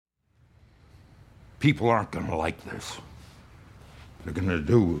People aren't going to like this. They're going to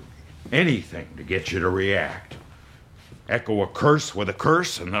do anything to get you to react. Echo a curse with a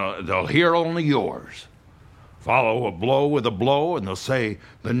curse, and they'll hear only yours. Follow a blow with a blow, and they'll say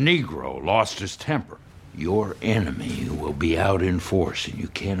the Negro lost his temper. Your enemy will be out in force, and you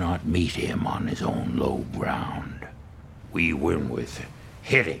cannot meet him on his own low ground. We win with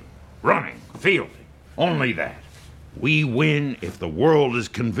hitting, running, fielding. Only that. We win if the world is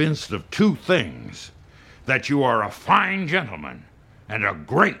convinced of two things: that you are a fine gentleman and a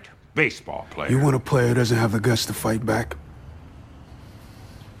great baseball player. You want a player who doesn't have the guts to fight back?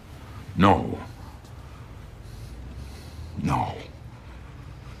 No.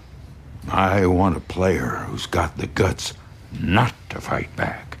 I want a player who's got the guts not to fight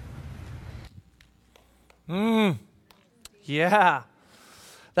back. Yeah.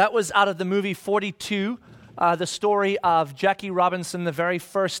 That was out of the movie 42, the story of Jackie Robinson, the very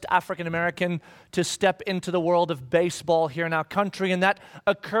first African-American to step into the world of baseball here in our country. And that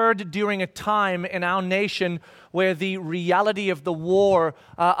occurred during a time in our nation where the reality of the war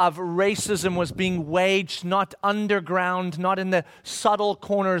of racism was being waged, not underground, not in the subtle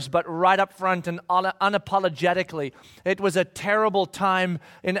corners, but right up front and unapologetically. It was a terrible time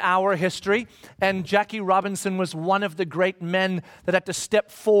in our history, and Jackie Robinson was one of the great men that had to step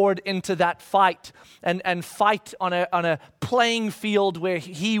forward into that fight and fight on a playing field where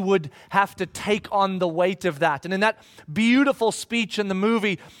he would have to take on the weight of that. And in that beautiful speech in the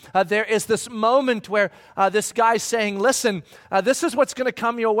movie, there is this moment where this guy's saying, listen, this is what's going to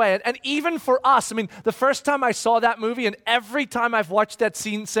come your way. And even for us, I mean, the first time I saw that movie, and every time I've watched that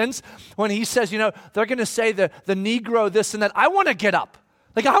scene since, when he says, they're going to say the Negro this and that, I want to get up.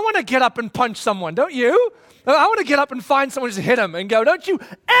 Like, I want to get up and punch someone, don't you? I want to get up and find someone, just hit him and go, don't you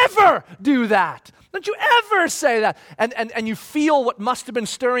ever do that. Don't you ever say that. And you feel what must have been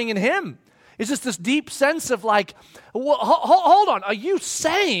stirring in him. It's just this deep sense of like, hold on, are you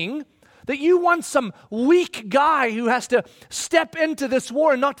saying that you want some weak guy who has to step into this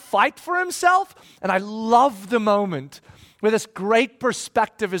war and not fight for himself? And I love the moment where this great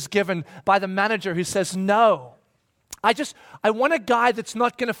perspective is given by the manager who says, no, I want a guy that's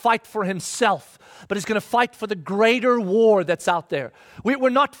not going to fight for himself, but is going to fight for the greater war that's out there. We're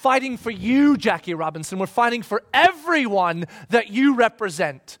not fighting for you, Jackie Robinson. We're fighting for everyone that you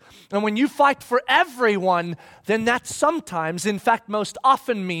represent. And when you fight for everyone, then that sometimes, in fact, most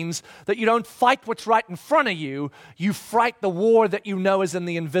often means that you don't fight what's right in front of you. You fight the war that you know is in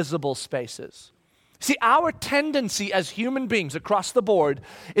the invisible spaces. See, our tendency as human beings across the board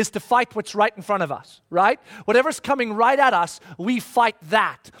is to fight what's right in front of us, right? Whatever's coming right at us, we fight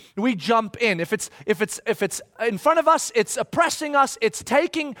that. We jump in. If it's in front of us, it's oppressing us, it's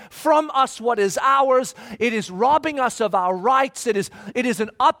taking from us what is ours, it is robbing us of our rights, it is an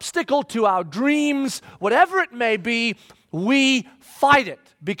obstacle to our dreams, whatever it may be, we fight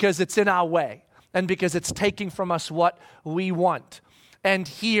it because it's in our way and because it's taking from us what we want. And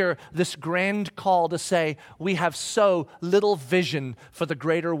hear this grand call to say, we have so little vision for the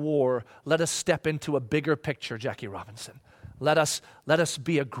greater war. Let us step into a bigger picture, Jackie Robinson. Let us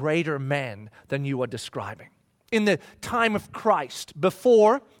be a greater man than you are describing. In the time of Christ,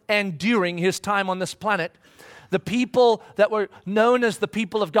 before and during his time on this planet, the people that were known as the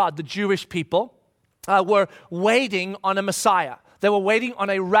people of God, the Jewish people, were waiting on a Messiah. They were waiting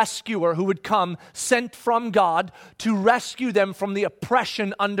on a rescuer who would come, sent from God, to rescue them from the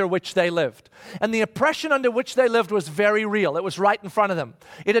oppression under which they lived. And the oppression under which they lived was very real. It was right in front of them.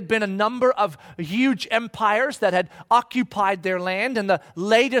 It had been a number of huge empires that had occupied their land, and the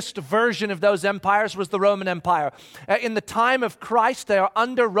latest version of those empires was the Roman Empire. In the time of Christ, they are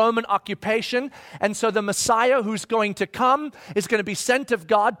under Roman occupation, and so the Messiah who's going to come is going to be sent of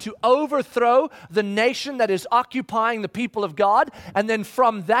God to overthrow the nation that is occupying the people of God. And then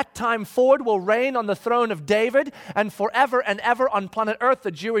from that time forward will reign on the throne of David, and forever and ever on planet Earth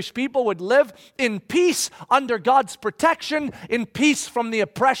the Jewish people would live in peace under God's protection, in peace from the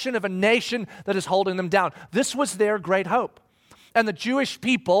oppression of a nation that is holding them down. This was their great hope. And the Jewish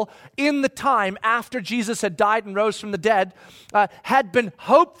people, in the time after Jesus had died and rose from the dead, had been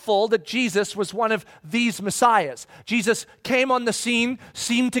hopeful that Jesus was one of these messiahs. Jesus came on the scene,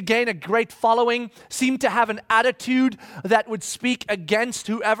 seemed to gain a great following, seemed to have an attitude that would speak against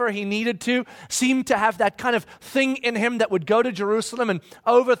whoever he needed to, seemed to have that kind of thing in him that would go to Jerusalem and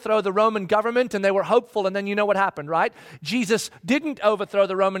overthrow the Roman government, and they were hopeful. And then you know what happened, right? Jesus didn't overthrow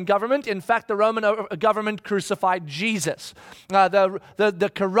the Roman government. In fact, the Roman government crucified Jesus.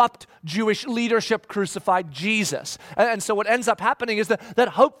 The corrupt Jewish leadership crucified Jesus. And so what ends up happening is that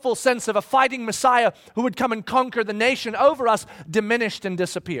hopeful sense of a fighting Messiah who would come and conquer the nation over us diminished and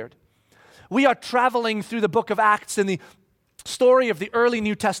disappeared. We are traveling through the book of Acts in the story of the early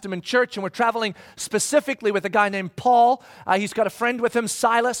New Testament church, and we're traveling specifically with a guy named Paul. He's got a friend with him,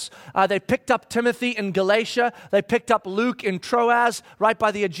 Silas. They picked up Timothy in Galatia. They picked up Luke in Troas, right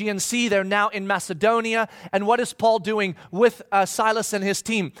by the Aegean Sea. They're now in Macedonia. And what is Paul doing with Silas and his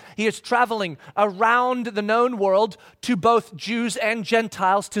team? He is traveling around the known world to both Jews and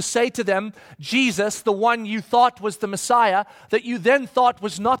Gentiles to say to them, Jesus, the one you thought was the Messiah, that you then thought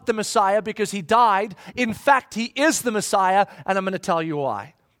was not the Messiah because he died, in fact, he is the Messiah, and I'm going to tell you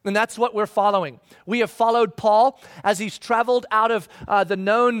why. And that's what we're following. We have followed Paul as he's traveled out of the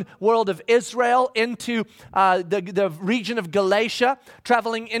known world of Israel into the region of Galatia,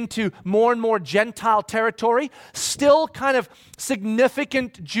 traveling into more and more Gentile territory, still kind of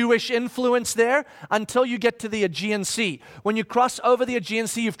significant Jewish influence there until you get to the Aegean Sea. When you cross over the Aegean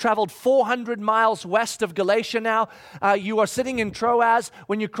Sea, you've traveled 400 miles west of Galatia now. You are sitting in Troas.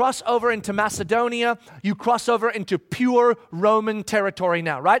 When you cross over into Macedonia, you cross over into pure Roman territory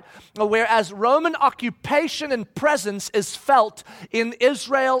now, right? Whereas Roman occupation and presence is felt in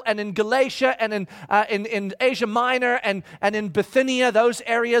Israel and in Galatia and in Asia Minor and in Bithynia, those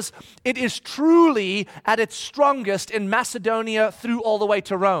areas, it is truly at its strongest in Macedonia through all the way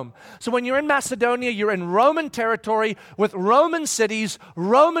to Rome. So when you're in Macedonia, you're in Roman territory with Roman cities,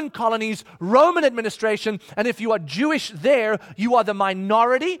 Roman colonies, Roman administration, and if you are Jewish there, you are the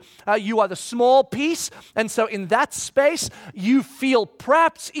minority, you are the small piece, and so in that space, you feel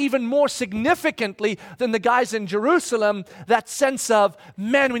perhaps even more significantly than the guys in Jerusalem, that sense of,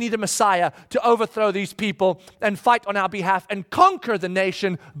 man, we need a Messiah to overthrow these people and fight on our behalf and conquer the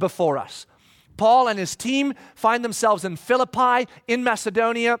nation before us. Paul and his team find themselves in Philippi, in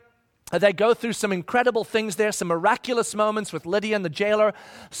Macedonia. They go through some incredible things there, some miraculous moments with Lydia and the jailer,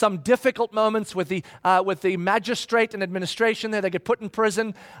 some difficult moments with the magistrate and administration there. They get put in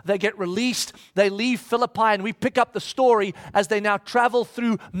prison, they get released, they leave Philippi, and we pick up the story as they now travel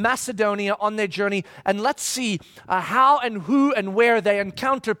through Macedonia on their journey. And let's see how and who and where they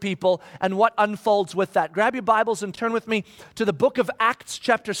encounter people and what unfolds with that. Grab your Bibles and turn with me to the book of Acts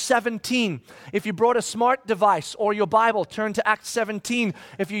chapter 17. If you brought a smart device or your Bible, turn to Acts 17.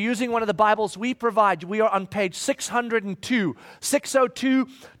 If you're using one of the Bibles we provide, we are on page 602. 602,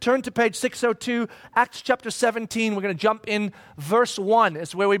 turn to page 602, Acts chapter 17. We're going to jump in. Verse 1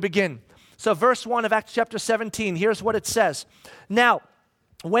 is where we begin. So verse 1 of Acts chapter 17, here's what it says. Now,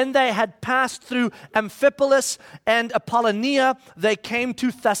 when they had passed through Amphipolis and Apollonia, they came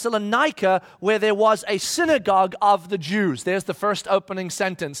to Thessalonica, where there was a synagogue of the Jews. There's the first opening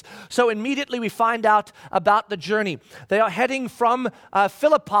sentence. So immediately we find out about the journey. They are heading from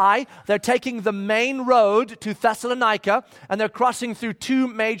Philippi. They're taking the main road to Thessalonica, and they're crossing through two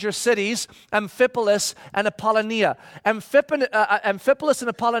major cities, Amphipolis and Apollonia. Amphipolis and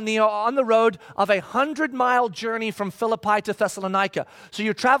Apollonia are on the road of a 100-mile journey from Philippi to Thessalonica. So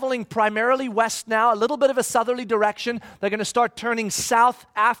you're traveling primarily west now, a little bit of a southerly direction. They're going to start turning south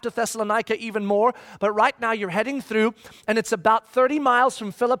after Thessalonica even more. But right now you're heading through, and it's about 30 miles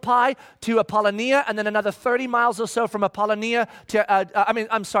from Philippi to Apollonia, and then another 30 miles or so from Apollonia to,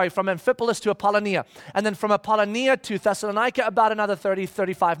 from Amphipolis to Apollonia. And then from Apollonia to Thessalonica, about another 30,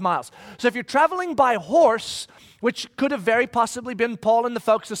 35 miles. So if you're traveling by horse, which could have very possibly been Paul and the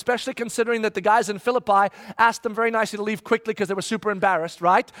folks, especially considering that the guys in Philippi asked them very nicely to leave quickly because they were super embarrassed,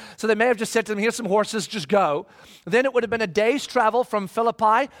 right? So they may have just said to them, here's some horses, just go. Then it would have been a day's travel from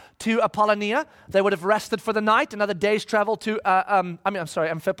Philippi to Apollonia. They would have rested for the night, another day's travel to,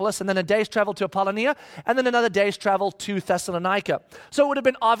 Amphipolis, and then a day's travel to Apollonia, and then another day's travel to Thessalonica. So it would have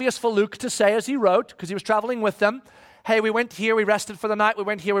been obvious for Luke to say as he wrote, because he was traveling with them, hey, we went here, we rested for the night, we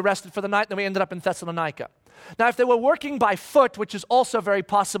went here, we rested for the night, and then we ended up in Thessalonica. Now, if they were working by foot, which is also very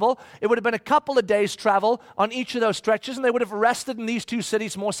possible, it would have been a couple of days' travel on each of those stretches, and they would have rested in these two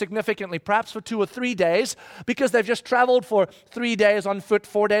cities more significantly, perhaps for 2 or 3 days, because they've just traveled for 3 days on foot,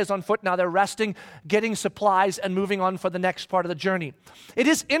 4 days on foot. Now they're resting, getting supplies, and moving on for the next part of the journey. It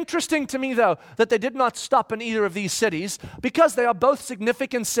is interesting to me, though, that they did not stop in either of these cities, because they are both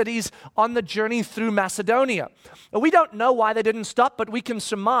significant cities on the journey through Macedonia. We don't know why they didn't stop, but we can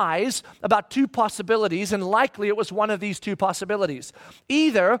surmise about two possibilities, and likely it was one of these two possibilities.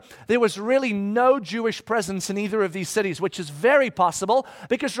 Either there was really no Jewish presence in either of these cities, which is very possible,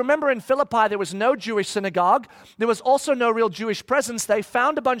 because remember in Philippi there was no Jewish synagogue. There was also no real Jewish presence. They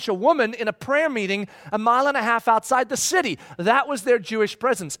found a bunch of women in a prayer meeting 1.5 miles outside the city. That was their Jewish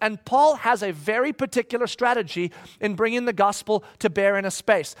presence. And Paul has a very particular strategy in bringing the gospel to bear in a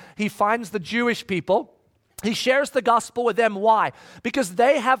space. He finds the Jewish people, He shares the gospel with them. Why? Because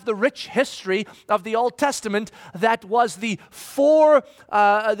they have the rich history of the Old Testament that was the forefront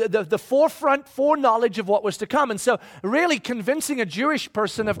foreknowledge of what was to come. And so really convincing a Jewish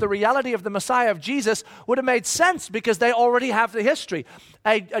person of the reality of the Messiah of Jesus would have made sense because they already have the history.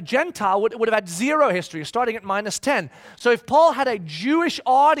 A Gentile would have had zero history, starting at -10. So if Paul had a Jewish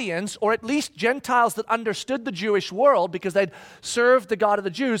audience, or at least Gentiles that understood the Jewish world because they'd served the God of the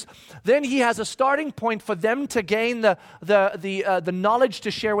Jews, then he has a starting point for them to gain the knowledge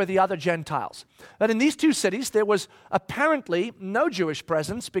to share with the other Gentiles. But in these two cities, there was apparently no Jewish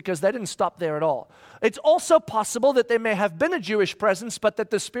presence because they didn't stop there at all. It's also possible that there may have been a Jewish presence, but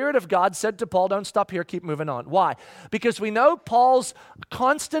that the Spirit of God said to Paul, don't stop here, keep moving on. Why? Because we know Paul's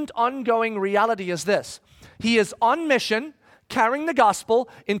constant ongoing reality is this. He is on mission, carrying the gospel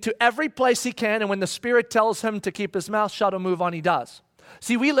into every place he can, and when the Spirit tells him to keep his mouth shut or move on, he does.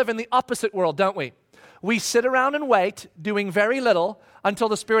 See, we live in the opposite world, don't we? We sit around and wait, doing very little, until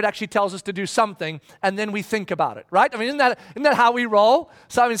the Spirit actually tells us to do something, and then we think about it, right? I mean, isn't that how we roll?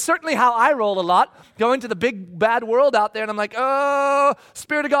 So, I mean, certainly how I roll a lot, go into the big, bad world out there, and I'm like, oh,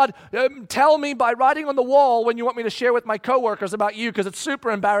 Spirit of God, tell me by writing on the wall when you want me to share with my coworkers about you, because it's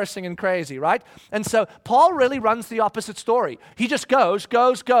super embarrassing and crazy, right? And so, Paul really runs the opposite story. He just goes,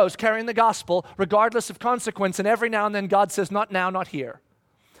 carrying the gospel, regardless of consequence, and every now and then God says, not now, not here.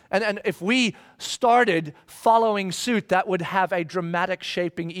 And if we started following suit, that would have a dramatic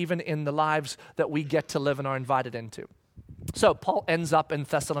shaping even in the lives that we get to live and are invited into. So Paul ends up in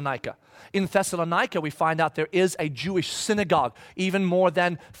Thessalonica. In Thessalonica, we find out there is a Jewish synagogue, even more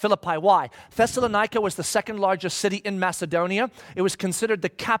than Philippi. Why? Thessalonica was the second largest city in Macedonia. It was considered the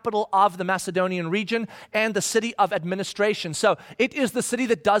capital of the Macedonian region and the city of administration. So it is the city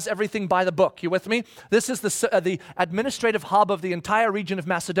that does everything by the book. You with me? This is the administrative hub of the entire region of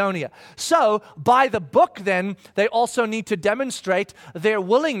Macedonia. So by the book, then, they also need to demonstrate their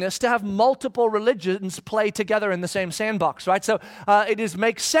willingness to have multiple religions play together in the same sandbox, right? So it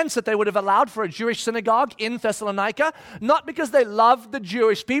makes sense that they would have allowed for a Jewish synagogue in Thessalonica, not because they loved the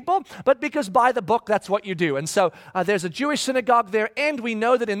Jewish people, but because by the book, that's what you do. And so there's a Jewish synagogue there, and we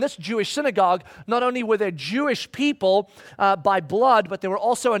know that in this Jewish synagogue, not only were there Jewish people by blood, but there were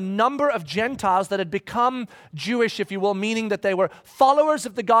also a number of Gentiles that had become Jewish, if you will, meaning that they were followers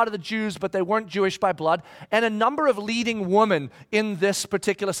of the God of the Jews, but they weren't Jewish by blood, and a number of leading women in this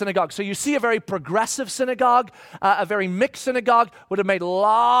particular synagogue. So you see a very progressive synagogue, a very mixed synagogue, would have made a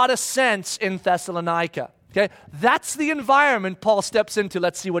lot of sense in Thessalonica. Okay, that's the environment Paul steps into.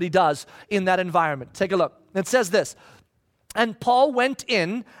 Let's see what he does in that environment. Take a look. It says this, and Paul went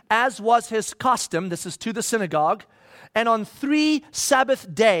in, as was his custom, this is to the synagogue, and on 3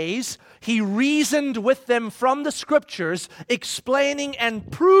 Sabbath days, he reasoned with them from the Scriptures, explaining and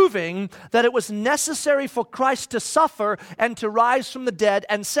proving that it was necessary for Christ to suffer and to rise from the dead,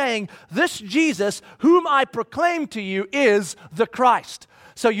 and saying, this Jesus, whom I proclaim to you, is the Christ.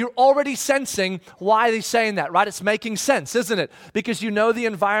 So you're already sensing why he's saying that, right? It's making sense, isn't it? Because you know the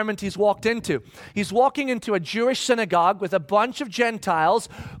environment he's walked into. He's walking into a Jewish synagogue with a bunch of Gentiles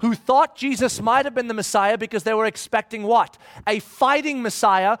who thought Jesus might have been the Messiah because they were expecting what? A fighting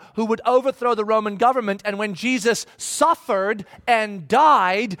Messiah who would overthrow the Roman government. And when Jesus suffered and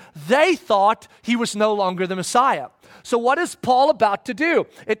died, they thought he was no longer the Messiah. So what is Paul about to do?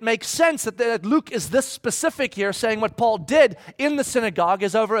 It makes sense that Luke is this specific here, saying what Paul did in the synagogue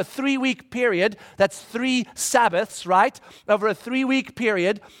is over a 3-week period. That's 3 Sabbaths, right? Over a 3-week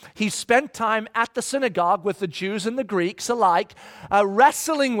period, he spent time at the synagogue with the Jews and the Greeks alike,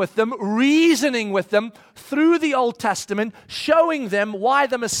 wrestling with them, reasoning with them through the Old Testament, showing them why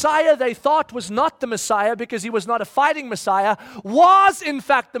the Messiah they thought was not the Messiah because he was not a fighting Messiah, was in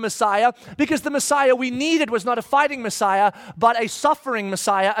fact the Messiah, because the Messiah we needed was not a fighting Messiah, but a suffering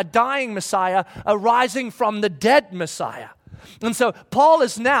Messiah, a dying Messiah, a rising from the dead Messiah. And so Paul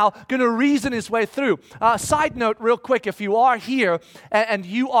is now going to reason his way through. Side note real quick, if you are here and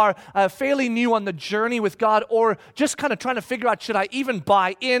you are fairly new on the journey with God, or just kind of trying to figure out, should I even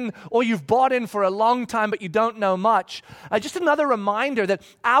buy in, or you've bought in for a long time but you don't know much, just another reminder that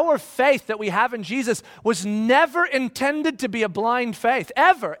our faith that we have in Jesus was never intended to be a blind faith.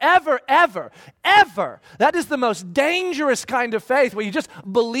 Ever, ever, ever, ever. That is the most dangerous kind of faith, where you just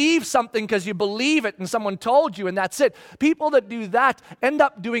believe something because you believe it and someone told you and that's it. People people that do that end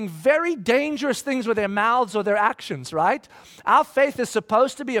up doing very dangerous things with their mouths or their actions, right? Our faith is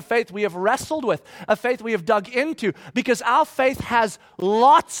supposed to be a faith we have wrestled with, a faith we have dug into, because our faith has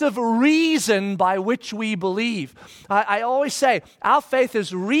lots of reason by which we believe. I always say our faith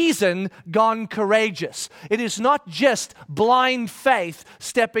is reason gone courageous. It is not just blind faith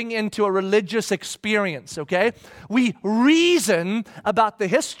stepping into a religious experience, okay? We reason about the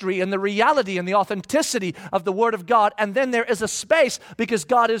history and the reality and the authenticity of the Word of God, and then there is a space, because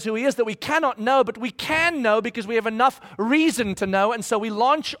God is who He is, that we cannot know, but we can know because we have enough reason to know, and so we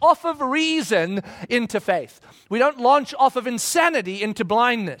launch off of reason into faith. We don't launch off of insanity into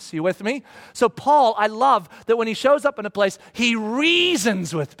blindness. You with me? So Paul, I love that when he shows up in a place, he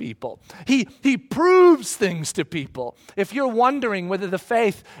reasons with people. He proves things to people. If you're wondering whether the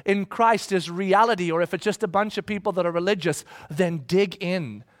faith in Christ is reality or if it's just a bunch of people that are religious, then dig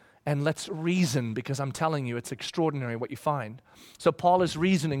in and let's reason, because I'm telling you, it's extraordinary what you find. So Paul is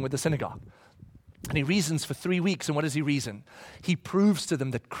reasoning with the synagogue. And he reasons for 3 weeks, and what does he reason? He proves to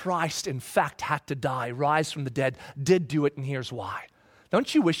them that Christ, in fact, had to die, rise from the dead, did do it, and here's why.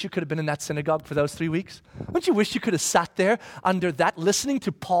 Don't you wish you could have been in that synagogue for those 3 weeks? Don't you wish you could have sat there under that, listening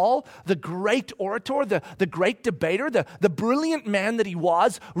to Paul, the great orator, the great debater, the brilliant man that he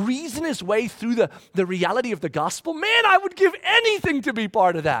was, reason his way through the reality of the gospel? Man, I would give anything to be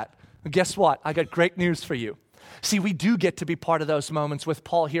part of that. And guess what? I got great news for you. See, we do get to be part of those moments with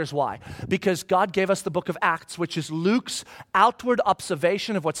Paul. Here's why. Because God gave us the book of Acts, which is Luke's outward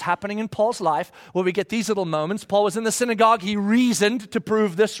observation of what's happening in Paul's life, where we get these little moments. Paul was in the synagogue. He reasoned to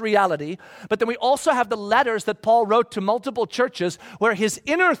prove this reality. But then we also have the letters that Paul wrote to multiple churches, where his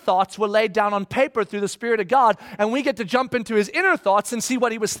inner thoughts were laid down on paper through the Spirit of God, and we get to jump into his inner thoughts and see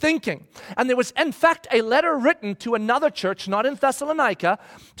what he was thinking. And there was, in fact, a letter written to another church, not in Thessalonica,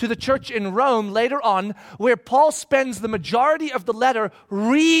 to the church in Rome later on, where Paul spends the majority of the letter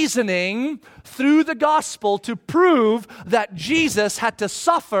reasoning through the gospel to prove that Jesus had to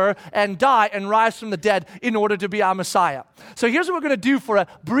suffer and die and rise from the dead in order to be our Messiah. So here's what we're going to do for a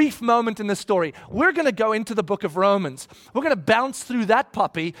brief moment in this story. We're going to go into the book of Romans. We're going to bounce through that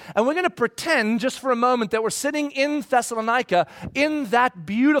puppy, and we're going to pretend just for a moment that we're sitting in Thessalonica in that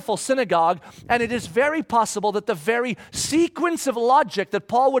beautiful synagogue, and it is very possible that the very sequence of logic that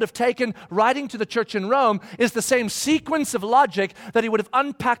Paul would have taken writing to the church in Rome is the same sequence of logic that he would have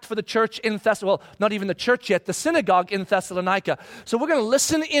unpacked for the church in Thessalonica. Well, not even the church yet, the synagogue in Thessalonica. So we're going to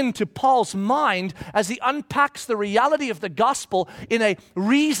listen into Paul's mind as he unpacks the reality of the gospel in a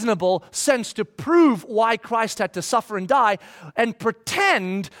reasonable sense to prove why Christ had to suffer and die, and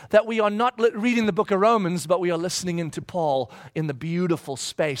pretend that we are not reading the book of Romans, but we are listening into Paul in the beautiful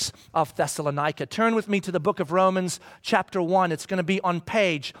space of Thessalonica. Turn with me to the book of Romans, chapter 1. It's going to be on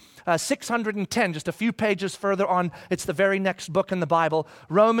page 610, just a few pages further on. It's the very next book in the Bible.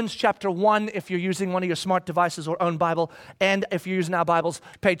 Romans chapter 1, if you're using one of your smart devices or own Bible, and if you're using our Bibles,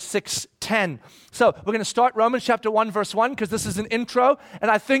 page 610. So we're going to start Romans chapter 1, verse 1, because this is an intro, and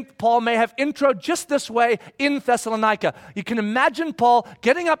I think Paul may have intro just this way in Thessalonica. You can imagine Paul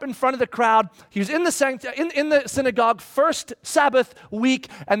getting up in front of the crowd. He was in the synagogue, first Sabbath week,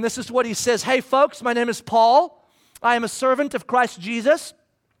 and this is what he says. Hey folks, my name is Paul. I am a servant of Christ Jesus,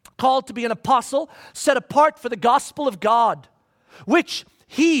 called to be an apostle, set apart for the gospel of God, which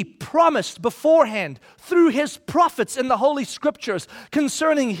He promised beforehand through His prophets in the Holy Scriptures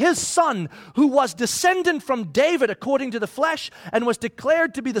concerning His Son, who was descendant from David according to the flesh and was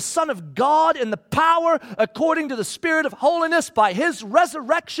declared to be the Son of God in the power according to the Spirit of holiness by His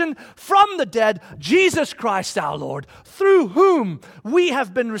resurrection from the dead, Jesus Christ our Lord, through whom we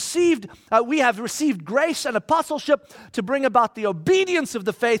have received grace and apostleship to bring about the obedience of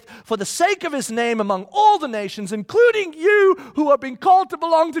the faith for the sake of His name among all the nations, including you who are being called to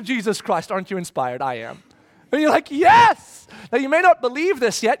belong to Jesus Christ. Aren't you inspired? I am. And you're like, yes! Now, you may not believe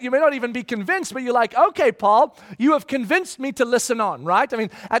this yet. You may not even be convinced, but you're like, okay, Paul, you have convinced me to listen on, right? I mean,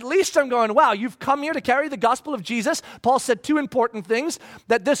 at least I'm going, wow, you've come here to carry the gospel of Jesus. Paul said two important things,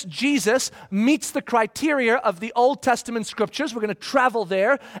 that this Jesus meets the criteria of the Old Testament Scriptures. We're going to travel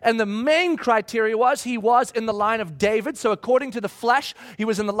there. And the main criteria was he was in the line of David. So according to the flesh, he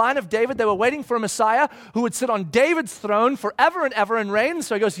was in the line of David. They were waiting for a Messiah who would sit on David's throne forever and ever and reign.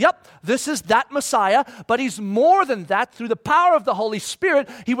 So he goes, yep, this is that Messiah, but he's more than that. Through the power of the Holy Spirit,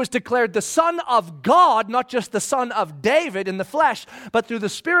 he was declared the Son of God, not just the son of David in the flesh, but through the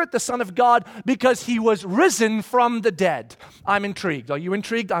Spirit, the Son of God, because he was risen from the dead. I'm intrigued. Are you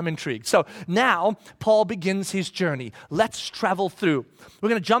intrigued? I'm intrigued. So now Paul begins his journey. Let's travel through. We're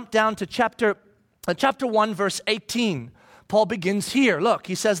going to jump down to chapter 1, verse 18. Paul begins here. Look,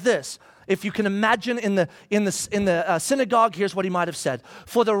 he says this. if you can imagine in the synagogue, here's what he might have said.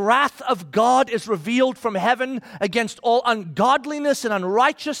 For the wrath of God is revealed from heaven against all ungodliness and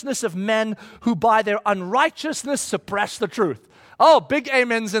unrighteousness of men who by their unrighteousness suppress the truth. Oh, big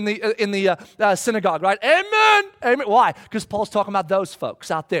amens in the synagogue, right? Amen, amen. Why? Because Paul's talking about those folks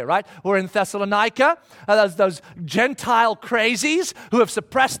out there, right? We're in Thessalonica, those Gentile crazies who have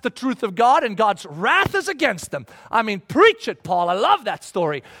suppressed the truth of God, and God's wrath is against them. I mean, preach it, Paul. I love that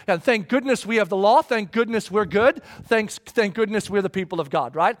story. And thank goodness we have the law. Thank goodness we're good. Thank goodness we're the people of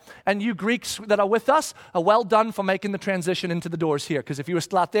God, right? And you Greeks that are with us, are well done for making the transition into the doors here, because if you were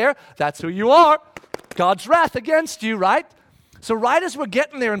still out there, that's who you are. God's wrath against you, right? So right as we're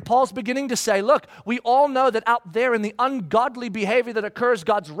getting there, and Paul's beginning to say, look, we all know that out there in the ungodly behavior that occurs,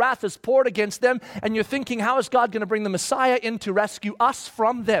 God's wrath is poured against them, and you're thinking, how is God going to bring the Messiah in to rescue us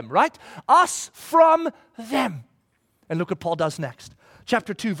from them, right? Us from them. And look what Paul does next.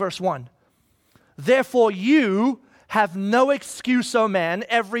 Chapter 2, verse 1. Therefore you have no excuse, O man,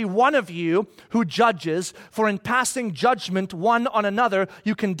 every one of you who judges, for in passing judgment one on another,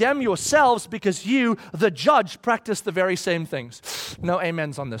 you condemn yourselves because you, the judge, practice the very same things. No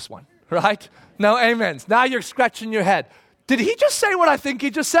amens on this one, right? No amens. Now you're scratching your head. Did he just say what I think he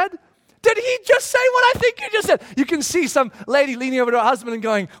just said? Did he just say what I think he just said? You can see some lady leaning over to her husband and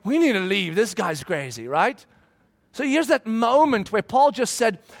going, we need to leave. This guy's crazy, right? So here's that moment where Paul just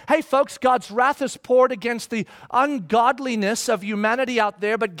said, hey folks, God's wrath is poured against the ungodliness of humanity out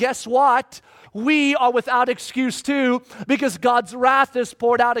there, but guess what? We are without excuse too, because God's wrath is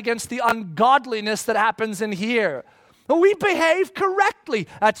poured out against the ungodliness that happens in here. We behave correctly.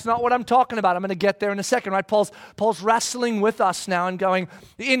 That's not what I'm talking about. I'm going to get there in a second, right? Paul's wrestling with us now and going,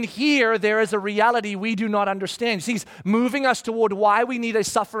 in here, there is a reality we do not understand. He's moving us toward why we need a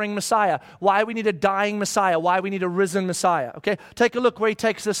suffering Messiah, why we need a dying Messiah, why we need a risen Messiah, okay? Take a look where he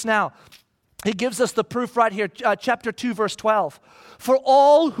takes us now. He gives us the proof right here, chapter 2, verse 12. For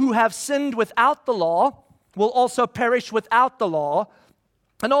all who have sinned without the law will also perish without the law,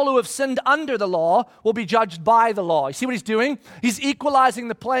 and all who have sinned under the law will be judged by the law. You see what he's doing? He's equalizing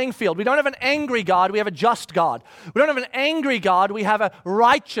the playing field. We don't have an angry God, we have a just God. We don't have an angry God, we have a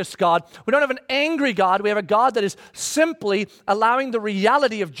righteous God. We don't have an angry God, we have a God that is simply allowing the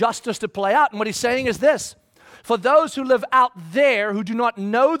reality of justice to play out. And what he's saying is this: for those who live out there, who do not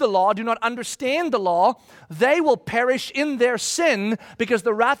know the law, do not understand the law, they will perish in their sin because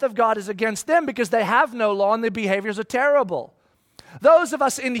the wrath of God is against them, because they have no law and their behaviors are terrible. Those of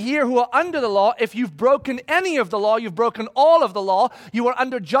us in here who are under the law, if you've broken any of the law, you've broken all of the law, you are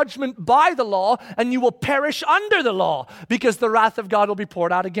under judgment by the law, and you will perish under the law because the wrath of God will be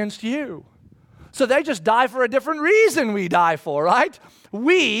poured out against you. So they just die for a different reason we die for, right?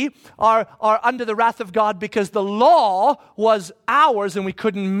 We are under the wrath of God because the law was ours and we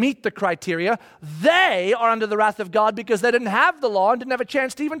couldn't meet the criteria. They are under the wrath of God because they didn't have the law and didn't have a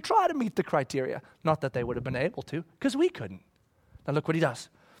chance to even try to meet the criteria. Not that they would have been able to, because we couldn't. Now look what he does.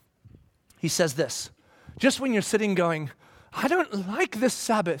 He says this, just when you're sitting going, I don't like this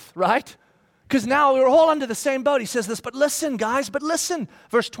Sabbath, right? Because now we're all under the same boat. He says this, but listen, guys, but listen.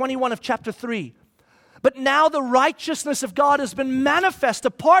 Verse 21 of chapter 3. But now the righteousness of God has been manifest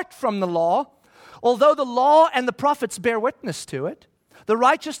apart from the law, although the law and the prophets bear witness to it. The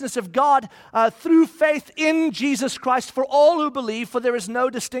righteousness of God through faith in Jesus Christ for all who believe, for there is no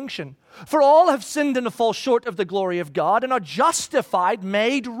distinction. For all have sinned and fall short of the glory of God and are justified,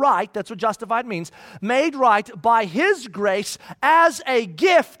 made right, that's what justified means, made right by His grace as a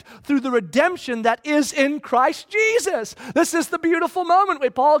gift through the redemption that is in Christ Jesus. This is the beautiful moment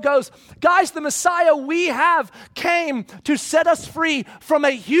where Paul goes, guys, the Messiah we have came to set us free from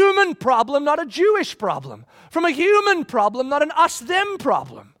a human problem, not a Jewish problem. From a human problem, not an us-them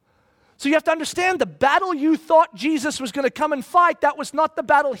problem. So you have to understand, the battle you thought Jesus was going to come and fight, that was not the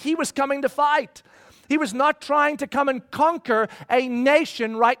battle He was coming to fight. He was not trying to come and conquer a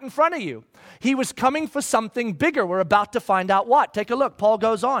nation right in front of you. He was coming for something bigger. We're about to find out what. Take a look. Paul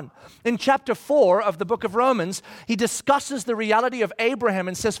goes on. In chapter 4 of the book of Romans, he discusses the reality of Abraham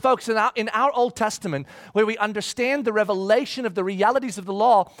and says, folks, in our Old Testament, where we understand the revelation of the realities of the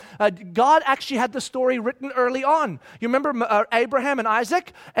law, God actually had the story written early on. You remember Abraham and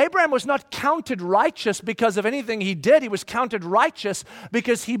Isaac? Abraham was not counted righteous because of anything he did. He was counted righteous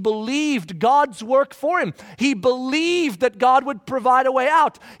because he believed God's work for him. He believed that God would provide a way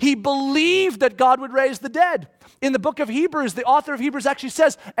out. He believed that God would raise the dead. In the book of Hebrews, the author of Hebrews actually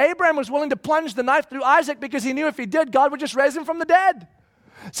says Abraham was willing to plunge the knife through Isaac because he knew if he did, God would just raise him from the dead.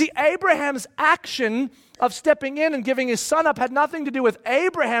 See, Abraham's action of stepping in and giving his son up had nothing to do with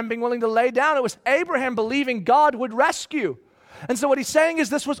Abraham being willing to lay down. It was Abraham believing God would rescue. And so what he's saying is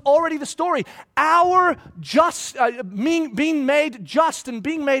this was already the story. Our being made just and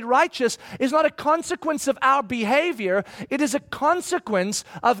being made righteous is not a consequence of our behavior. It is a consequence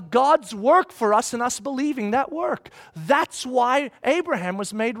of God's work for us and us believing that work. That's why Abraham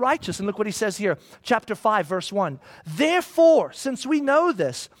was made righteous. And look what he says here, chapter 5, verse 1. Therefore, since we know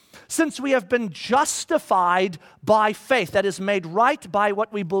this, since we have been justified by faith, that is made right by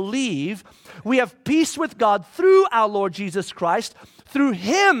what we believe, we have peace with God through our Lord Jesus Christ. Through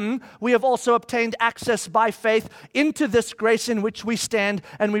him, we have also obtained access by faith into this grace in which we stand,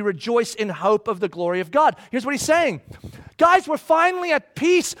 and we rejoice in hope of the glory of God. Here's what he's saying. Guys, we're finally at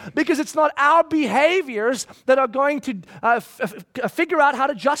peace because it's not our behaviors that are going to figure out how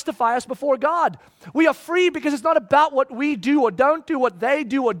to justify us before God. We are free because it's not about what we do or don't do, what they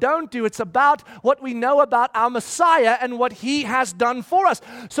do or don't do. It's about what we know about our Messiah and what he has done for us.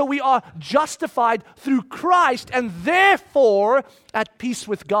 So we are justified through Christ and therefore at peace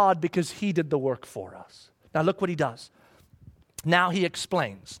with God because he did the work for us. Now look what he does. Now he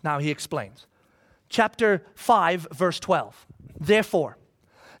explains. Chapter 5, verse 12. Therefore,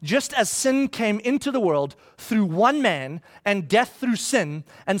 just as sin came into the world through one man, and death through sin,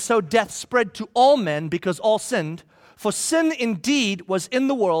 and so death spread to all men because all sinned, for sin indeed was in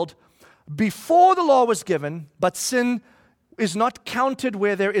the world before the law was given, but sin is not counted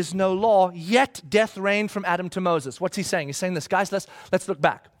where there is no law, yet death reigned from Adam to Moses. What's he saying? He's saying this, guys, let's look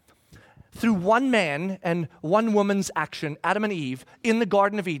back. Through one man and one woman's action, Adam and Eve, in the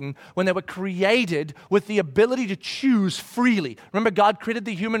Garden of Eden, when they were created with the ability to choose freely. Remember, God created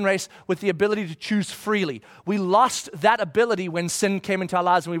the human race with the ability to choose freely. We lost that ability when sin came into our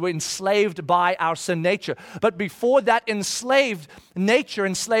lives and we were enslaved by our sin nature. But before that enslaved nature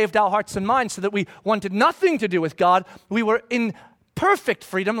enslaved our hearts and minds so that we wanted nothing to do with God, we were in perfect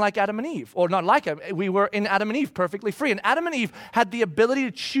freedom like Adam and Eve, or not like Adam. We were in Adam and Eve perfectly free. And Adam and Eve had the ability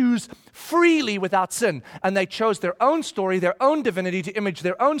to choose freely without sin. And they chose their own story, their own divinity to image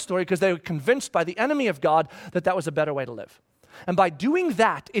their own story because they were convinced by the enemy of God that that was a better way to live. And by doing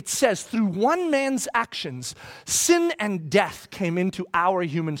that, it says, through one man's actions, sin and death came into our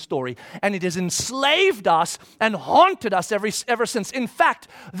human story. And it has enslaved us and haunted us ever since. In fact,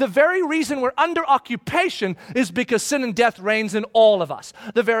 the very reason we're under occupation is because sin and death reigns in all of us.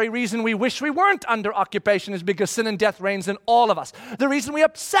 The very reason we wish we weren't under occupation is because sin and death reigns in all of us. The reason we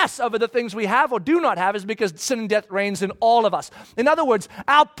obsess over the things we have or do not have is because sin and death reigns in all of us. In other words,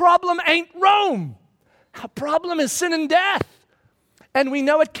 our problem ain't Rome. Our problem is sin and death. And we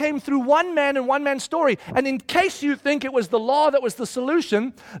know it came through one man and one man's story. And in case you think it was the law that was the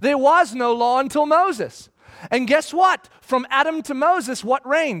solution, there was no law until Moses. And guess what? From Adam to Moses, what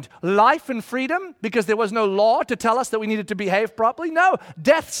reigned? Life and freedom, because there was no law to tell us that we needed to behave properly? No,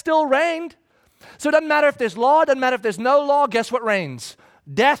 death still reigned. So it doesn't matter if there's law, it doesn't matter if there's no law, guess what reigns?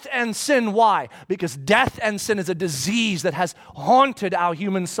 Death and sin. Why? Because death and sin is a disease that has haunted our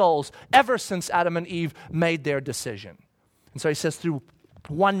human souls ever since Adam and Eve made their decision. And so he says, through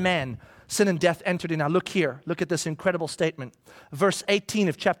one man, sin and death entered in. Now look here. Look at this incredible statement. Verse 18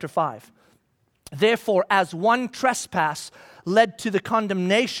 of chapter 5. Therefore, as one trespass led to the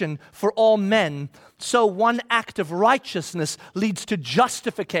condemnation for all men, so one act of righteousness leads to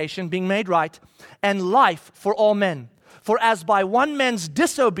justification, being made right, and life for all men. For as by one man's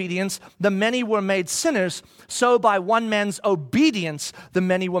disobedience the many were made sinners, so by one man's obedience the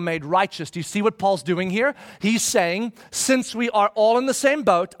many were made righteous. Do you see what Paul's doing here? He's saying, since we are all in the same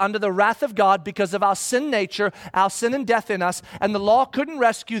boat, under the wrath of God because of our sin nature, our sin and death in us, and the law couldn't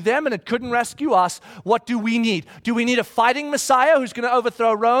rescue them and it couldn't rescue us, what do we need? Do we need a fighting Messiah who's going to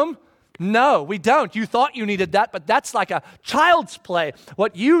overthrow Rome? No, we don't. You thought you needed that, but that's like a child's play.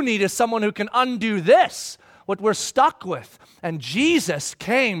 What you need is someone who can undo this, what we're stuck with. And Jesus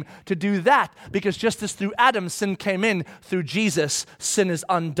came to do that because just as through Adam sin came in, through Jesus sin is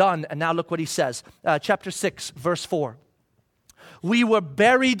undone. And now look what he says. Chapter 6, verse 4. We were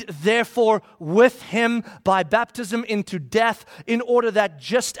buried, therefore, with him by baptism into death, in order that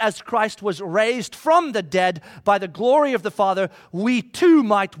just as Christ was raised from the dead by the glory of the Father, we too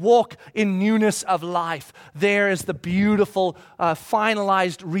might walk in newness of life. There is the beautiful,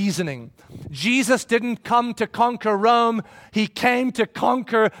 finalized reasoning. Jesus didn't come to conquer Rome. He came to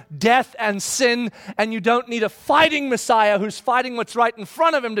conquer death and sin, and you don't need a fighting Messiah who's fighting what's right in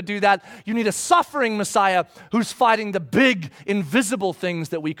front of him to do that. You need a suffering Messiah who's fighting the big, invisible things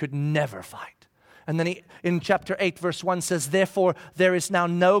that we could never fight. And then he, in chapter 8, verse 1 says, therefore, there is now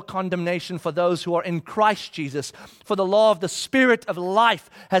no condemnation for those who are in Christ Jesus. For the law of the Spirit of life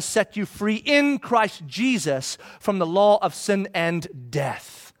has set you free in Christ Jesus from the law of sin and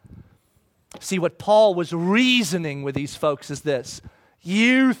death. See, what Paul was reasoning with these folks is this.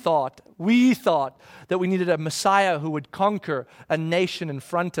 We thought that we needed a Messiah who would conquer a nation in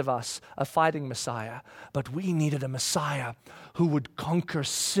front of us, a fighting Messiah. But we needed a Messiah who would conquer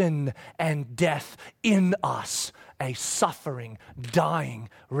sin and death in us, a suffering, dying,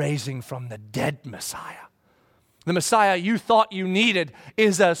 raising from the dead Messiah. The Messiah you thought you needed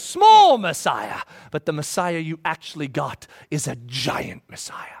is a small Messiah, but the Messiah you actually got is a giant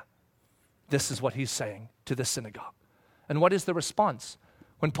Messiah. This is what he's saying to the synagogue. And what is the response?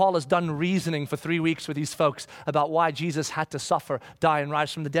 When Paul has done reasoning for 3 weeks with these folks about why Jesus had to suffer, die, and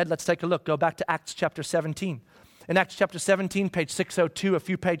rise from the dead, let's take a look. Go back to Acts chapter 17. In Acts chapter 17, page 602, a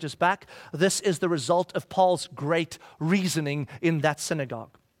few pages back, this is the result of Paul's great reasoning in that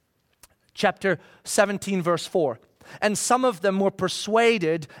synagogue. Chapter 17, verse 4. And some of them were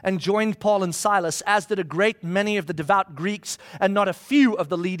persuaded and joined Paul and Silas, as did a great many of the devout Greeks and not a few of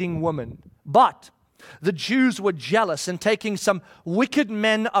the leading women. But the Jews were jealous, and taking some wicked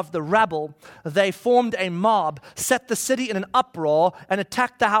men of the rabble, they formed a mob, set the city in an uproar, and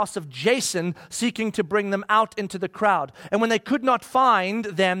attacked the house of Jason, seeking to bring them out into the crowd. And when they could not find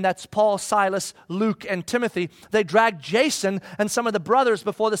them, that's Paul, Silas, Luke, and Timothy, they dragged Jason and some of the brothers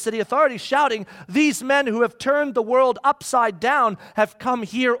before the city authorities, shouting, "These men who have turned the world upside down have come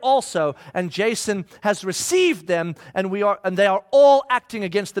here also, and Jason has received them, and they are all acting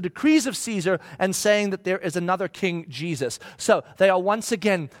against the decrees of Caesar and saying that there is another king, Jesus." So they are once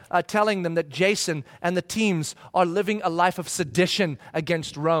again telling them that Jason and the teams are living a life of sedition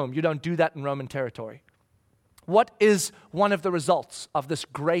against Rome. You don't do that in Roman territory. What is one of the results of this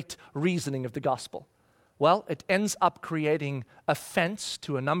great reasoning of the gospel? Well, it ends up creating offense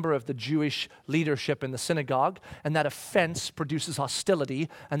to a number of the Jewish leadership in the synagogue, and that offense produces hostility,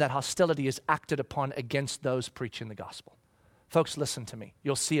 and that hostility is acted upon against those preaching the gospel. Folks, listen to me.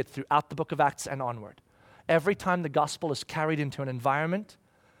 You'll see it throughout the book of Acts and onward. Every time the gospel is carried into an environment,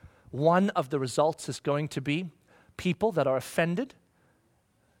 one of the results is going to be people that are offended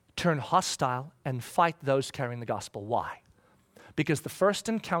turn hostile and fight those carrying the gospel. Why? Because the first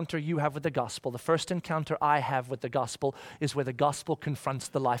encounter you have with the gospel, the first encounter I have with the gospel, is where the gospel confronts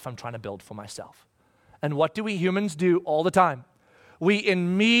the life I'm trying to build for myself. And what do we humans do all the time? We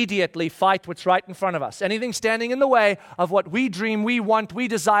immediately fight what's right in front of us. Anything standing in the way of what we dream, we want, we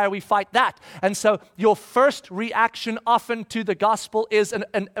desire, we fight that. And so your first reaction often to the gospel is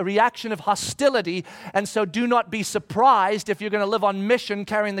a reaction of hostility. And so do not be surprised if you're going to live on mission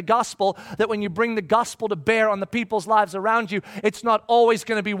carrying the gospel, that when you bring the gospel to bear on the people's lives around you, it's not always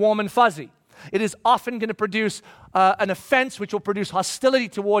going to be warm and fuzzy. It is often going to produce an offense, which will produce hostility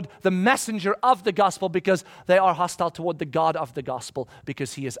toward the messenger of the gospel, because they are hostile toward the God of the gospel,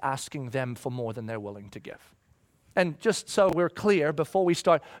 because he is asking them for more than they're willing to give. And just so we're clear, before we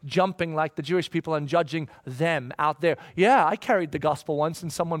start jumping like the Jewish people and judging them out there, yeah, I carried the gospel once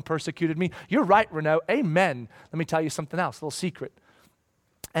and someone persecuted me. You're right, Renault. Amen. Let me tell you something else, a little secret.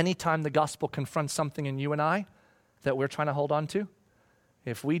 Anytime the gospel confronts something in you and I that we're trying to hold on to,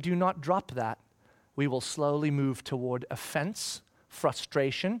 if we do not drop that, we will slowly move toward offense,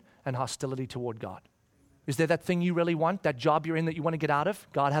 frustration, and hostility toward God. Is there that thing you really want, that job you're in that you want to get out of?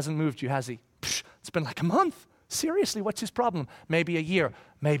 God hasn't moved you, has he? It's been like a month. Seriously, what's his problem? Maybe a year,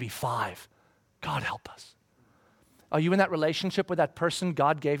 maybe 5. God help us. Are you in that relationship with that person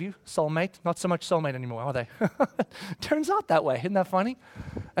God gave you? Soulmate? Not so much soulmate anymore, are they? Turns out that way. Isn't that funny?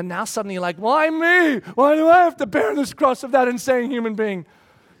 And now suddenly you're like, why me? Why do I have to bear this cross of that insane human being?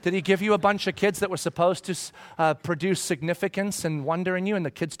 Did he give you a bunch of kids that were supposed to produce significance and wonder in you, and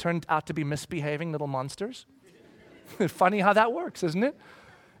the kids turned out to be misbehaving little monsters? Funny how that works, isn't it?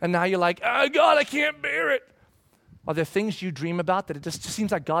 And now you're like, oh God, I can't bear it. Are there things you dream about that it just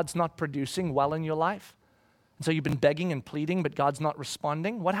seems like God's not producing well in your life? And so you've been begging and pleading, but God's not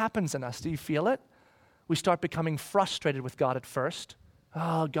responding. What happens in us? Do you feel it? We start becoming frustrated with God at first.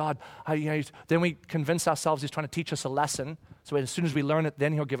 Oh, God. Then we convince ourselves he's trying to teach us a lesson. So as soon as we learn it,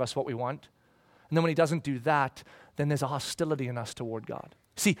 then he'll give us what we want. And then when he doesn't do that, then there's a hostility in us toward God.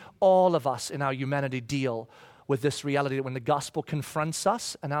 See, all of us in our humanity deal with this reality that when the gospel confronts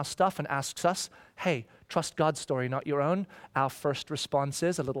us and our stuff and asks us, hey, trust God's story, not your own, our first response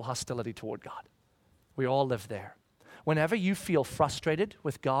is a little hostility toward God. We all live there. Whenever you feel frustrated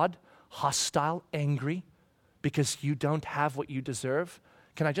with God, hostile, angry, because you don't have what you deserve,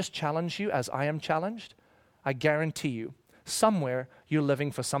 can I just challenge you as I am challenged? I guarantee you, somewhere you're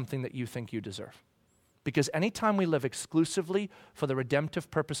living for something that you think you deserve. Because anytime we live exclusively for the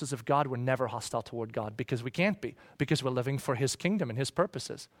redemptive purposes of God, we're never hostile toward God, because we can't be, because we're living for his kingdom and his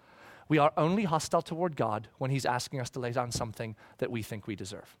purposes. We are only hostile toward God when he's asking us to lay down something that we think we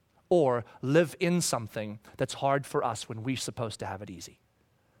deserve. or live in something that's hard for us when we're supposed to have it easy.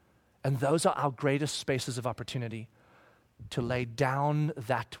 And those are our greatest spaces of opportunity to lay down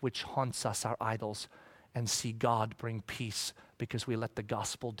that which haunts us, our idols, and see God bring peace because we let the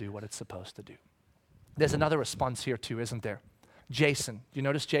gospel do what it's supposed to do. There's another response here too, isn't there? Jason. Do you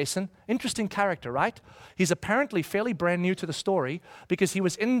notice Jason? Interesting character, right? He's apparently fairly brand new to the story because he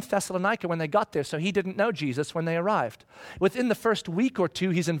was in Thessalonica when they got there, so he didn't know Jesus when they arrived. Within the first week or two,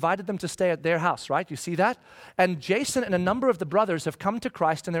 he's invited them to stay at their house, right? You see that? And Jason and a number of the brothers have come to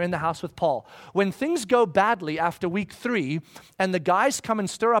Christ and they're in the house with Paul. When things go badly after week 3 and the guys come and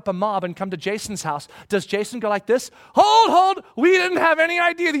stir up a mob and come to Jason's house, does Jason go like this? Hold, we didn't have any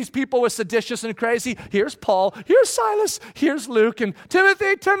idea these people were seditious and crazy. Here's Paul, here's Silas, here's Luke, and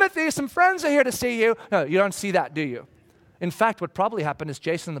Timothy, some friends are here to see you. No, you don't see that, do you? In fact, what probably happened is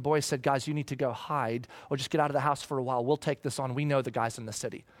Jason and the boys said, guys, you need to go hide or just get out of the house for a while. We'll take this on. We know the guys in the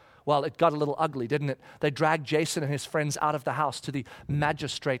city. Well, it got a little ugly, didn't it? They dragged Jason and his friends out of the house to the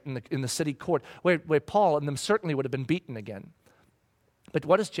magistrate in the city court where Paul and them certainly would have been beaten again. But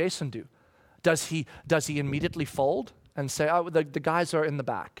what does Jason do? Does he immediately fold and say, oh, the guys are in the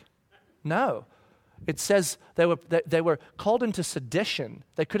back? No. It says they were called into sedition.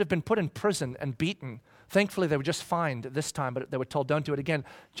 They could have been put in prison and beaten. Thankfully, they were just fined this time, but they were told, don't do it again.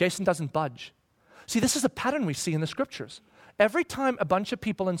 Jason doesn't budge. See, this is a pattern we see in the Scriptures. Every time a bunch of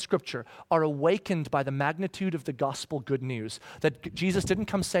people in Scripture are awakened by the magnitude of the gospel good news, that Jesus didn't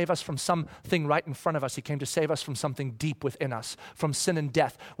come save us from something right in front of us. He came to save us from something deep within us, from sin and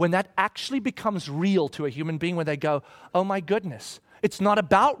death. When that actually becomes real to a human being, when they go, oh my goodness, it's not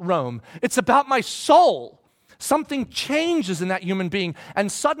about Rome. It's about my soul. Something changes in that human being,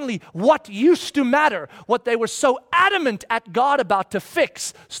 and suddenly what used to matter, what they were so adamant at God about to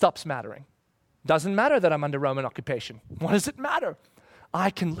fix, stops mattering. Doesn't matter that I'm under Roman occupation. What does it matter?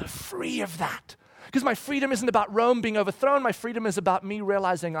 I can live free of that. Because my freedom isn't about Rome being overthrown. My freedom is about me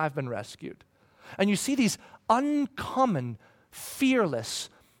realizing I've been rescued. And you see these uncommon, fearless,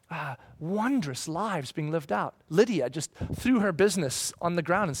 wondrous lives being lived out. Lydia just threw her business on the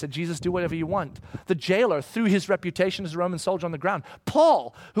ground and said, Jesus, do whatever you want. The jailer threw his reputation as a Roman soldier on the ground.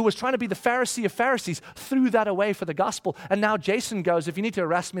 Paul, who was trying to be the Pharisee of Pharisees, threw that away for the gospel. And now Jason goes, if you need to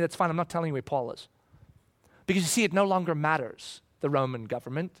arrest me, that's fine. I'm not telling you where Paul is. Because you see, it no longer matters, the Roman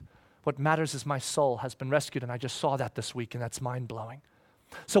government. What matters is my soul has been rescued, and I just saw that this week, and that's mind-blowing.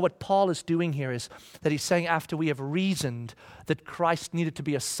 So what Paul is doing here is that he's saying after we have reasoned that Christ needed to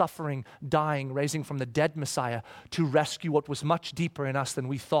be a suffering, dying, raising from the dead Messiah to rescue what was much deeper in us than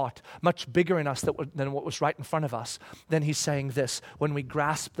we thought, much bigger in us than what was right in front of us, then he's saying this, when we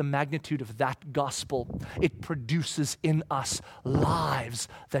grasp the magnitude of that gospel, it produces in us lives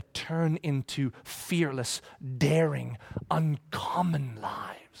that turn into fearless, daring, uncommon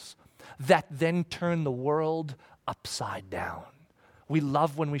lives that then turn the world upside down. We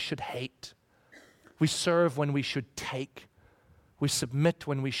love when we should hate. We serve when we should take. We submit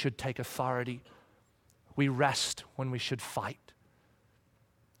when we should take authority. We rest when we should fight.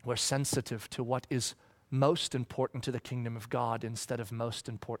 We're sensitive to what is most important to the kingdom of God instead of most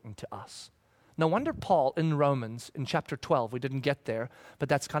important to us. No wonder Paul in Romans, in chapter 12, we didn't get there, but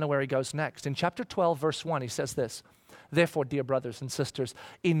that's kind of where he goes next. In chapter 12, verse 1, he says this, therefore, dear brothers and sisters,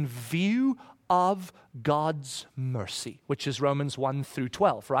 in view of God's mercy, which is Romans 1 through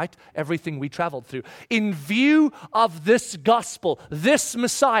 12, right? Everything we traveled through. In view of this gospel, this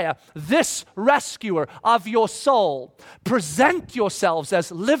Messiah, this rescuer of your soul, present yourselves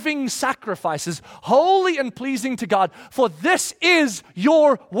as living sacrifices, holy and pleasing to God, for this is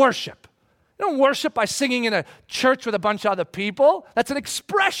your worship. You don't worship by singing in a church with a bunch of other people. That's an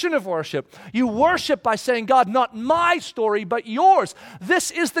expression of worship. You worship by saying, God, not my story, but yours.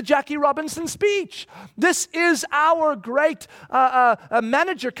 This is the Jackie Robinson speech. This is our great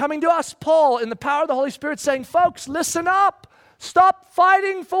manager coming to us, Paul, in the power of the Holy Spirit saying, folks, listen up. Stop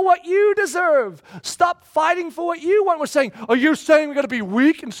fighting for what you deserve. Stop fighting for what you want. We're saying, are you saying we've got to be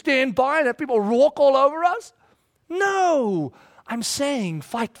weak and stand by and have people walk all over us? No. I'm saying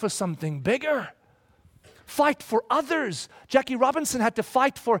fight for something bigger. Fight for others. Jackie Robinson had to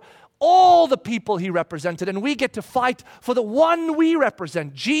fight for all the people he represented, and we get to fight for the one we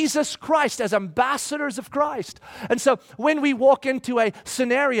represent, Jesus Christ, as ambassadors of Christ. And so when we walk into a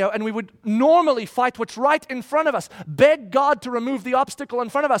scenario and we would normally fight what's right in front of us, beg God to remove the obstacle in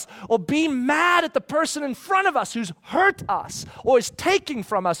front of us, or be mad at the person in front of us who's hurt us, or is taking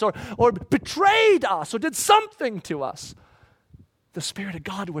from us, or betrayed us, or did something to us, the Spirit of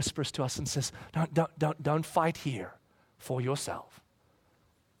God whispers to us and says, don't fight here for yourself.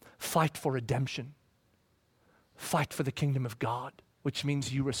 Fight for redemption. Fight for the kingdom of God. which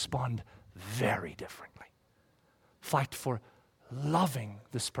means you respond very differently. Fight for loving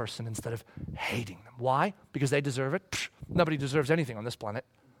this person instead of hating them. Why? Because they deserve it? Psh, nobody deserves anything on this planet.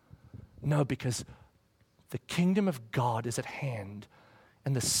 No, because the kingdom of God is at hand,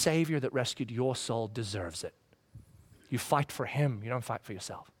 and the Savior that rescued your soul deserves it. You fight for him. You don't fight for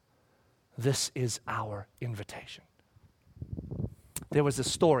yourself. This is our invitation. There was a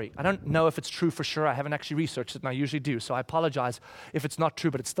story. I don't know if it's true for sure. I haven't actually researched it, and I usually do, so I apologize if it's not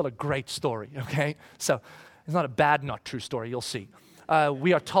true, but it's still a great story, okay? So it's not a bad, not true story. You'll see.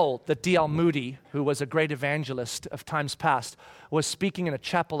 We are told that D.L. Moody, who was a great evangelist of times past, was speaking in a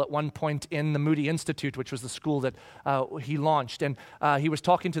chapel at one point in the Moody Institute, which was the school that he launched. And he was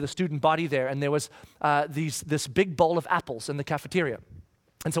talking to the student body there, and there was this big bowl of apples in the cafeteria.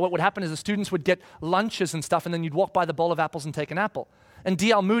 And so what would happen is the students would get lunches and stuff, and then you'd walk by the bowl of apples and take an apple. And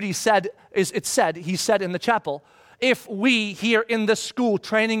D.L. Moody said in the chapel, if we here in this school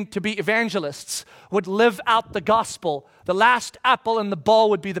training to be evangelists would live out the gospel, the last apple in the bowl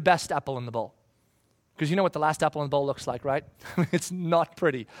would be the best apple in the bowl. Because you know what the last apple in the bowl looks like, right? It's not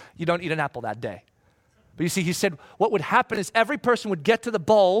pretty. You don't eat an apple that day. But you see, he said what would happen is every person would get to the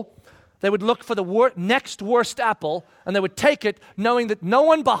bowl, they would look for the next worst apple, and they would take it knowing that no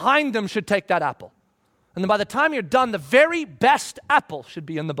one behind them should take that apple. And then by the time you're done, the very best apple should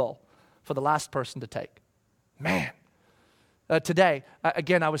be in the bowl for the last person to take. Man, today,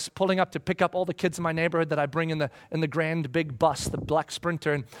 again, I was pulling up to pick up all the kids in my neighborhood that I bring in the grand big bus, the black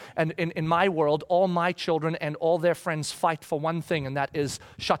Sprinter. And in my world, all my children and all their friends fight for one thing, and that is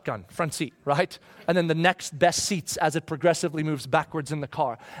shotgun, front seat, right? And then the next best seats as it progressively moves backwards in the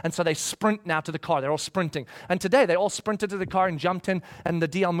car. And so they sprint now to the car. They're all sprinting. And today, they all sprinted to the car and jumped in, and the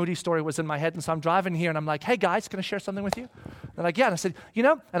D.L. Moody story was in my head. And so I'm driving here, and I'm like, hey, guys, can I share something with you? They're like, yeah. And I said,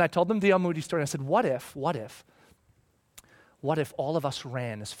 and I told them D.L. Moody story. And I said, what if all of us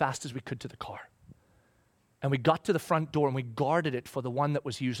ran as fast as we could to the car? And we got to the front door and we guarded it for the one that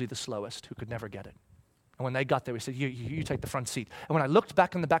was usually the slowest, who could never get it. And when they got there, we said, you take the front seat. And when I looked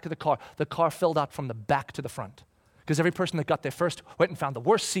back in the back of the car filled out from the back to the front. Because every person that got there first went and found the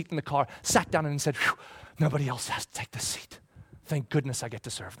worst seat in the car, sat down and said, nobody else has to take this seat. Thank goodness I get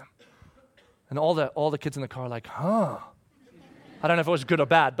to serve them. And all the kids in the car were like, huh. I don't know if it was good or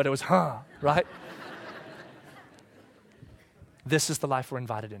bad, but it was, huh, right? This is the life we're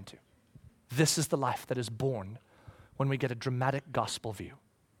invited into. This is the life that is born when we get a dramatic gospel view.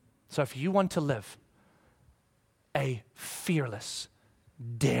 So if you want to live a fearless,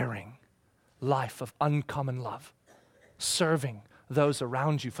 daring life of uncommon love, serving those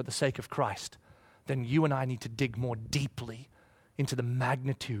around you for the sake of Christ, then you and I need to dig more deeply into the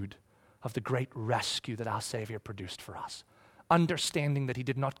magnitude of the great rescue that our Savior produced for us. Understanding that he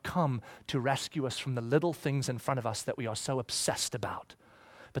did not come to rescue us from the little things in front of us that we are so obsessed about,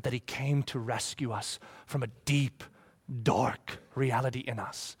 but that he came to rescue us from a deep, dark reality in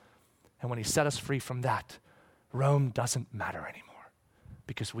us. And when he set us free from that, Rome doesn't matter anymore,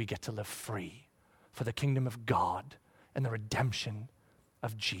 because we get to live free for the kingdom of God and the redemption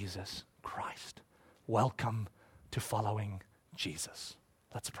of Jesus Christ. Welcome to following Jesus.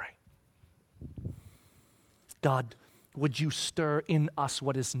 Let's pray. God, would you stir in us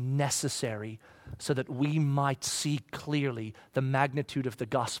what is necessary so that we might see clearly the magnitude of the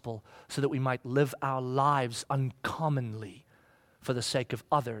gospel, so that we might live our lives uncommonly for the sake of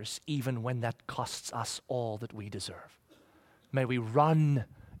others, even when that costs us all that we deserve. May we run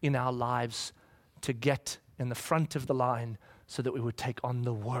in our lives to get in the front of the line so that we would take on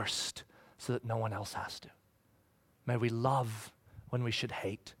the worst so that no one else has to. May we love when we should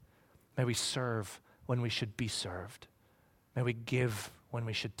hate. May we serve when we should be served. May we give when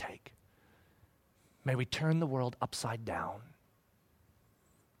we should take. May we turn the world upside down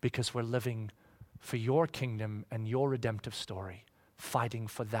because we're living for your kingdom and your redemptive story, fighting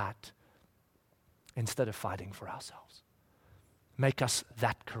for that instead of fighting for ourselves. Make us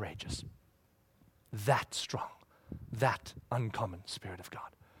that courageous, that strong, that uncommon Spirit of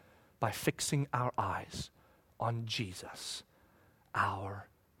God by fixing our eyes on Jesus, our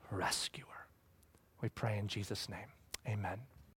rescuer. We pray in Jesus' name. Amen.